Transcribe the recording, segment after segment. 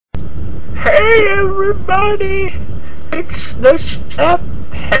Hey everybody, it's the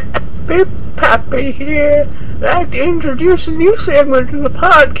Slaphappy Pappy here. I'd like to introduce a new segment to the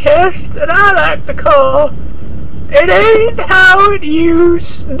podcast that I like to call It Ain't How It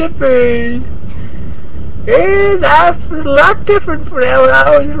Used to Be. Yeah, life's a lot different from now when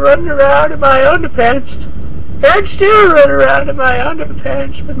I was running around in my underpants. I'd still run around in my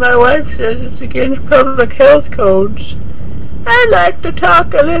underpants, but my wife says it's against public health codes. I'd like to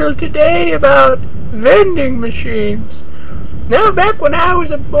talk a little today about vending machines. Now, back when I was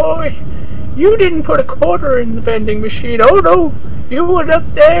a boy, you didn't put a quarter in the vending machine. Oh no, you went up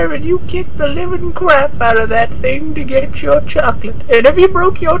there and you kicked the living crap out of that thing to get your chocolate. And if you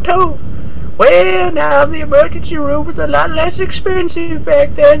broke your toe, well, now the emergency room was a lot less expensive back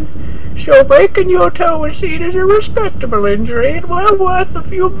then. So breaking your toe was seen as a respectable injury and well worth the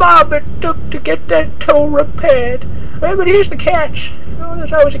few bob it took to get that toe repaired. Well, but here's the catch. Oh,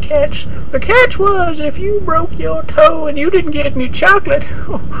 there's always a catch. The catch was if you broke your toe and you didn't get any chocolate,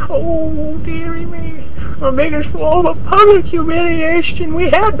 oh dearie me, the biggest form of public humiliation we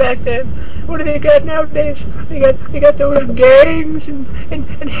had back then. What do they got nowadays? They got those gangs and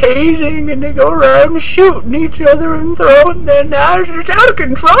hazing, and they go around shooting each other and throwing their knives. It's out of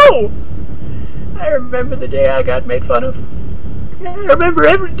control. I remember the day I got made fun of. I remember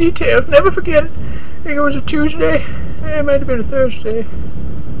every detail. Never forget it. I think it was a Tuesday. It might have been a Thursday.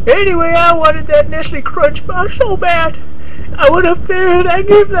 Anyway, I wanted that Nestle Crunch bar so bad. I went up there and I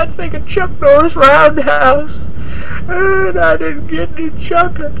gave that thing a Chuck Norris roundhouse. And I didn't get any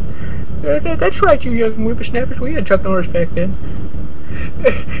chocolate. That's right, you young whippersnappers. We had Chuck Norris back then.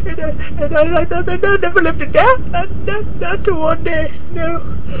 And I never lived it down. Not to one day, no.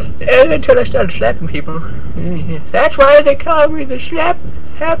 And until I started slapping people. That's why they call me the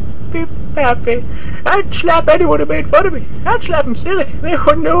Slaphappy Pappy. I'd slap anyone who made fun of me. I'd slap them silly. They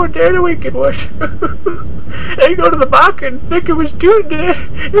wouldn't know what day of the week it was. They'd go to the market and think it was Tuesday.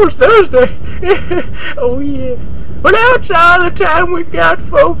 It was Thursday. Oh yeah. Well, that's all the time we got,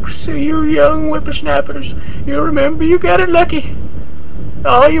 folks. You young whippersnappers. You remember you got it lucky.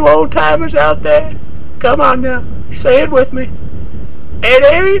 All you old-timers out there, come on now, say it with me. It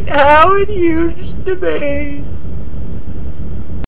ain't how it used to be.